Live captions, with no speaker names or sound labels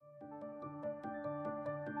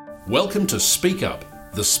Welcome to Speak Up,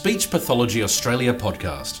 the Speech Pathology Australia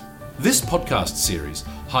podcast. This podcast series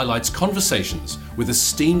highlights conversations with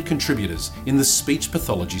esteemed contributors in the speech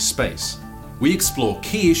pathology space. We explore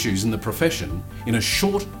key issues in the profession in a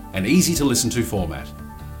short and easy to listen to format.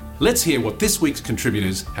 Let's hear what this week's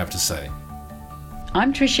contributors have to say.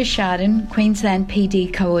 I'm Tricia Chardon, Queensland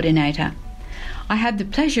PD Coordinator. I have the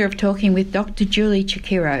pleasure of talking with Dr Julie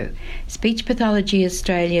Cichero, Speech Pathology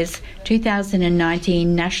Australia's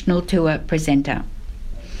 2019 National Tour presenter.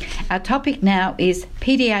 Our topic now is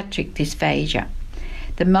paediatric dysphagia,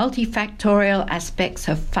 the multifactorial aspects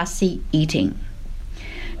of fussy eating.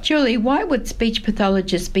 Julie, why would speech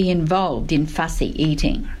pathologists be involved in fussy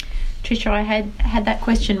eating? Tricia, I had that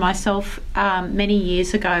question myself many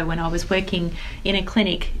years ago when I was working in a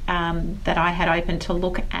clinic that I had opened to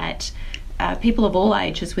look at people of all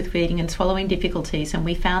ages with feeding and swallowing difficulties, and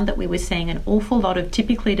we found that we were seeing an awful lot of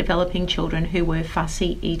typically developing children who were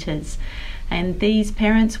fussy eaters. And these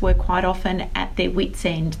parents were quite often at their wits'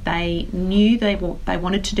 end. They knew they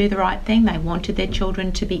wanted to do the right thing. They wanted their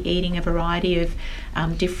children to be eating a variety of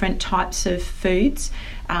different types of foods,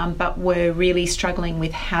 but were really struggling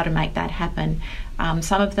with how to make that happen.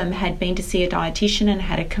 Some of them had been to see a dietitian and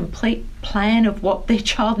had a complete plan of what their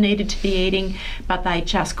child needed to be eating, but they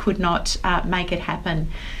just could not make it happen.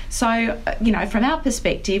 So, from our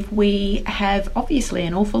perspective, we have obviously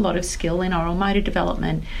an awful lot of skill in oral motor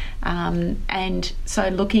development. And so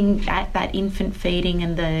looking at that infant feeding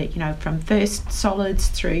and from first solids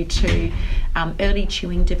through to early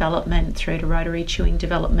chewing development, through to rotary chewing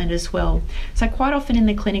development as well. So quite often in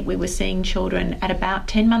the clinic we were seeing children at about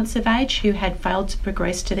 10 months of age who had failed to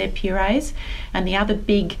progress to their purees, and the other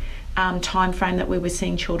big time frame that we were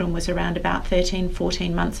seeing children was around about 13,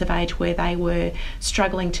 14 months of age, where they were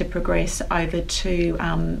struggling to progress over to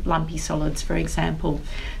lumpy solids, for example.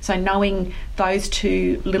 So knowing those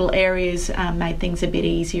two little areas made things a bit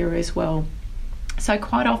easier as well. So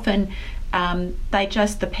quite often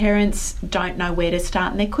the parents don't know where to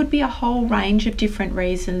start, and there could be a whole range of different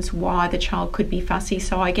reasons why the child could be fussy.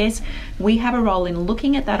 So I guess we have a role in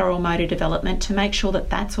looking at that oral motor development to make sure that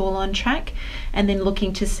that's all on track, and then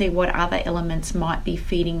looking to see what other elements might be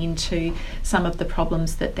feeding into some of the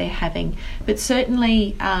problems that they're having. But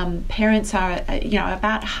certainly parents are,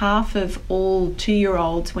 about half of all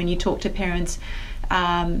 2-year-olds, when you talk to parents,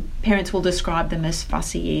 parents will describe them as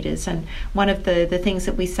fussy eaters. And one of the things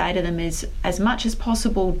that we say to them is, as much as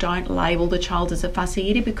possible, don't label the child as a fussy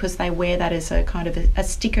eater, because they wear that as a kind of a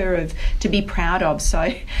sticker of to be proud of.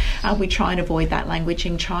 So we try and avoid that language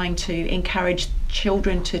in trying to encourage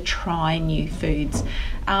children to try new foods.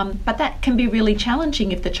 But that can be really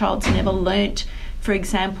challenging if the child's never learnt, for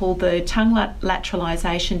example, the tongue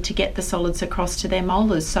lateralisation to get the solids across to their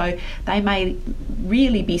molars. So they may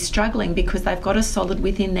really be struggling because they've got a solid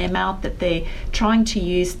within their mouth that they're trying to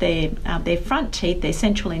use their front teeth, their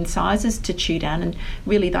central incisors, to chew down, and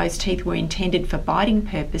really those teeth were intended for biting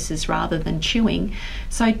purposes rather than chewing.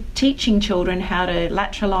 So teaching children how to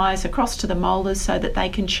lateralise across to the molars so that they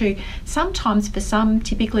can chew. Sometimes for some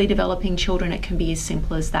typically developing children it can be as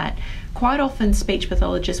simple as that. Quite often speech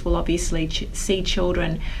pathologists will obviously see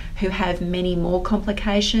children who have many more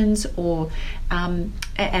complications, or and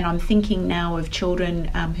I'm thinking now of children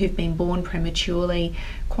who've been born prematurely.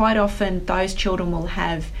 Quite often those children will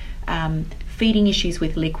have feeding issues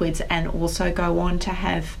with liquids, and also go on to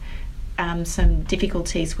have some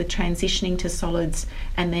difficulties with transitioning to solids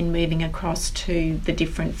and then moving across to the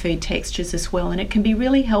different food textures as well. And it can be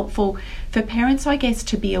really helpful for parents, I guess,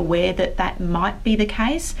 to be aware that that might be the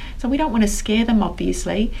case. So we don't want to scare them,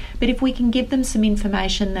 obviously, but if we can give them some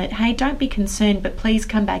information that, hey, don't be concerned, but please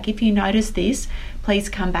come back. If you notice this, please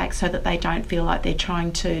come back, so that they don't feel like they're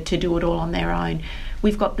trying to do it all on their own.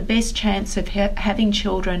 We've got the best chance of having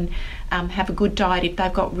children have a good diet if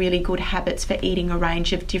they've got really good habits for eating a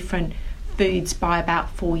range of different foods by about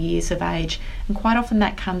 4 years of age. And quite often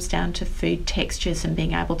that comes down to food textures and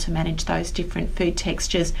being able to manage those different food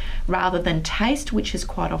textures rather than taste, which is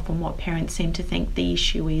quite often what parents seem to think the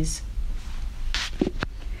issue is.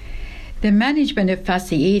 The management of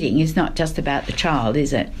fussy eating is not just about the child,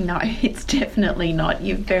 is it? No, it's definitely not.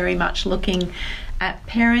 You're very much looking at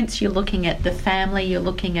parents, you're looking at the family, you're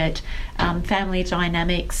looking at family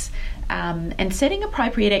dynamics, and setting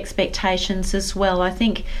appropriate expectations as well. I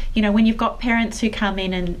think, when you've got parents who come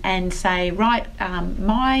in and say, right,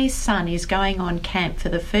 my son is going on camp for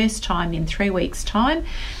the first time in 3 weeks' time,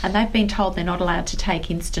 and they've been told they're not allowed to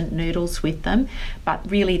take instant noodles with them,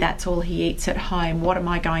 but really that's all he eats at home. What am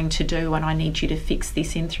I going to do? And I need you to fix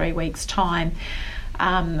this in 3 weeks' time.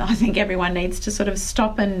 I think everyone needs to sort of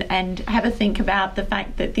stop and have a think about the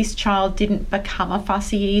fact that this child didn't become a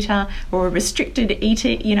fussy eater or a restricted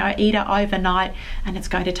eater overnight, and it's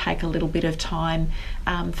going to take a little bit of time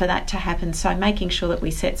for that to happen. So making sure that we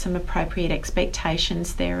set some appropriate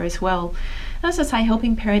expectations there as well. As I say,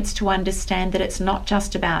 helping parents to understand that it's not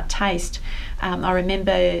just about taste. I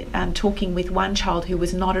remember talking with one child who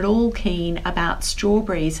was not at all keen about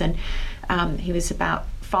strawberries, and he was about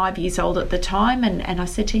 5 years old at the time, and I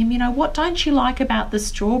said to him, what don't you like about the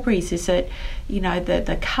strawberries? Is it,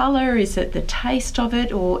 the colour? Is it the taste of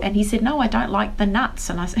it? And he said, no, I don't like the nuts.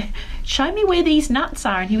 And I said, show me where these nuts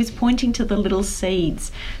are. And he was pointing to the little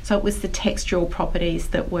seeds. So it was the textural properties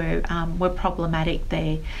that were problematic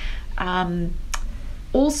there.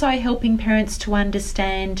 Also helping parents to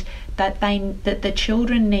understand that the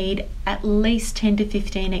children need at least 10 to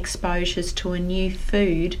 15 exposures to a new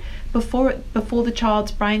food before the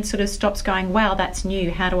child's brain sort of stops going, wow, that's new,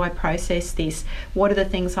 how do I process this? What are the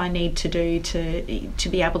things I need to do to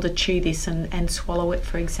be able to chew this and swallow it,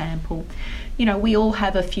 for example? We all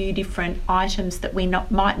have a few different items that we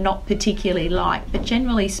might not particularly like, but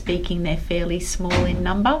generally speaking, they're fairly small in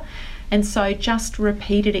number. And so just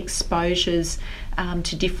repeated exposures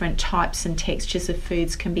to different types and textures of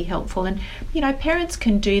foods can be helpful. And, parents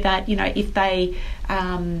can do that,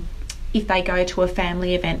 if they go to a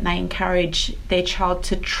family event and they encourage their child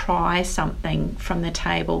to try something from the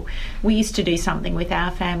table. We used to do something with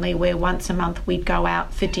our family where once a month we'd go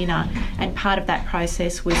out for dinner, and part of that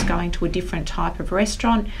process was going to a different type of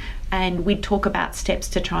restaurant, and we'd talk about steps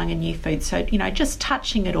to trying a new food. So, just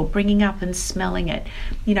touching it or bringing up and smelling it,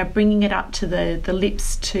 bringing it up to the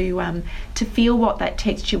lips to feel what that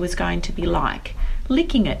texture was going to be like.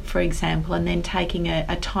 Licking it, for example, and then taking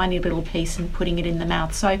a tiny little piece and putting it in the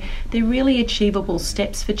mouth. So they're really achievable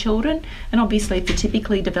steps for children, and obviously for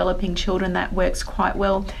typically developing children that works quite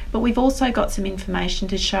well. But we've also got some information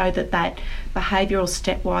to show that behavioural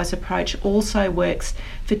stepwise approach also works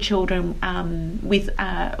for children with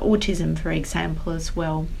autism, for example, as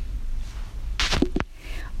well.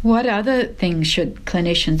 What other things should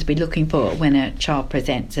clinicians be looking for when a child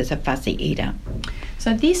presents as a fussy eater?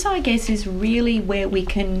 So this, I guess, is really where we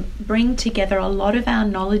can bring together a lot of our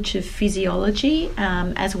knowledge of physiology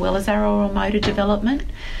as well as our oral motor development.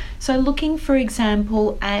 So looking, for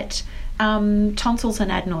example, at tonsils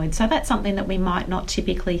and adenoids. So that's something that we might not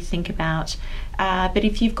typically think about. But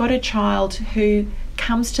if you've got a child who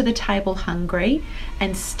comes to the table hungry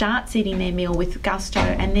and starts eating their meal with gusto,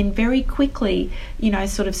 and then very quickly,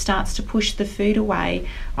 sort of starts to push the food away,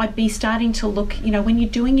 I'd be starting to look, when you're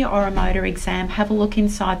doing your oromotor exam, have a look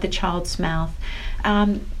inside the child's mouth.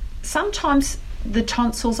 Sometimes the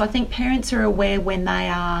tonsils, I think parents are aware when they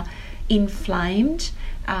are inflamed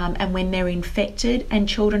and when they're infected, and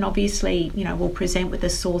children obviously, will present with a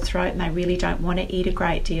sore throat and they really don't want to eat a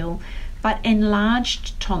great deal. But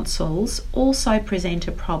enlarged tonsils also present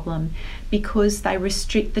a problem because they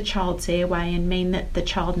restrict the child's airway and mean that the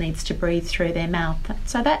child needs to breathe through their mouth.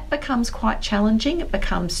 So that becomes quite challenging. It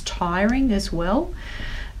becomes tiring as well.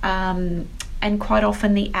 And quite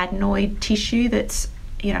often the adenoid tissue that's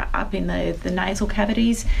up in the nasal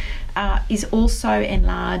cavities is also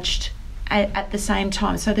enlarged at the same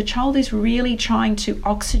time. So the child is really trying to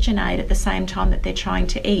oxygenate at the same time that they're trying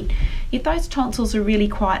to eat. If those tonsils are really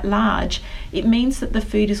quite large, it means that the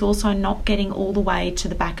food is also not getting all the way to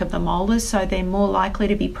the back of the molars, so they're more likely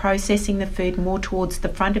to be processing the food more towards the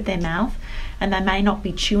front of their mouth, and they may not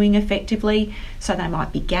be chewing effectively, so they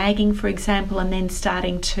might be gagging, for example, and then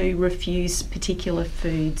starting to refuse particular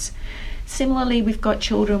foods. Similarly, we've got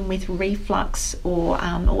children with reflux or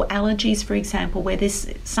allergies, for example, where there's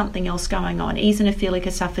something else going on, eosinophilic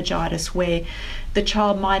esophagitis, where the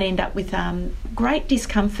child might end up with great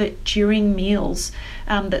discomfort during meals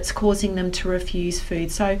that's causing them to refuse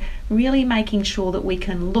food. So really making sure that we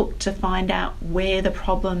can look to find out where the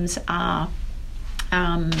problems are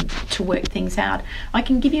to work things out. I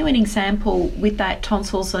can give you an example with that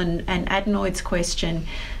tonsils and adenoids question.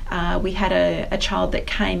 We had a child that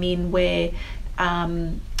came in where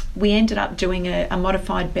we ended up doing a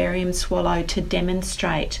modified barium swallow to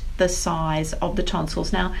demonstrate the size of the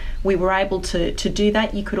tonsils. Now, we were able to do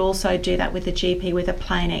that. You could also do that with a GP with a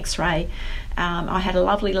plain x-ray. I had a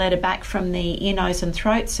lovely letter back from the ear, nose and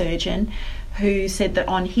throat surgeon who said that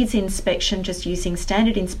on his inspection, just using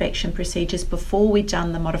standard inspection procedures before we'd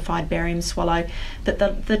done the modified barium swallow,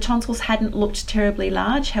 that the tonsils hadn't looked terribly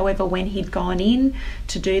large. However, when he'd gone in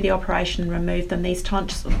to do the operation and remove them, these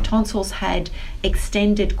tonsils had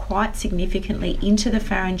extended quite significantly into the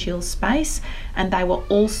pharyngeal space, and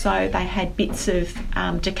they had bits of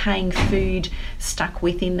decaying food stuck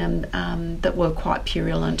within them that were quite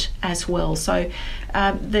purulent as well. So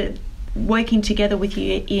working together with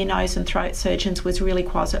ear, nose and throat surgeons was really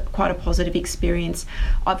quite a positive experience.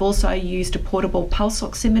 I've also used a portable pulse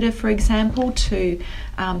oximeter, for example, to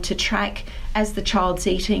track as the child's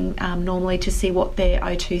eating, normally to see what their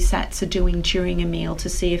O2 sats are doing during a meal, to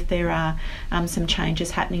see if there are some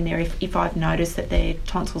changes happening there, if I've noticed that their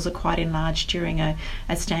tonsils are quite enlarged during a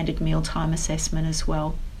standard mealtime assessment as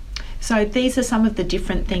well. So these are some of the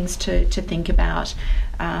different things to think about.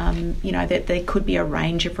 That there could be a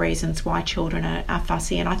range of reasons why children are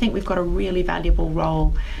fussy, and I think we've got a really valuable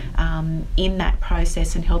role in that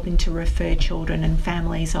process and helping to refer children and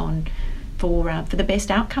families on for the best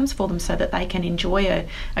outcomes for them, so that they can enjoy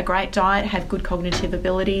a great diet, have good cognitive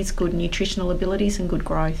abilities, good nutritional abilities and good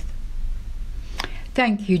growth.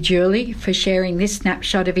 Thank you, Julie, for sharing this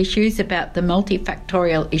snapshot of issues about the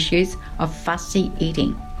multifactorial issues of fussy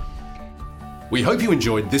eating. We hope you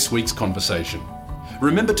enjoyed this week's conversation.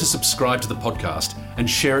 Remember to subscribe to the podcast and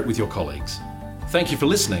share it with your colleagues. Thank you for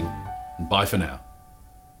listening, and bye for now.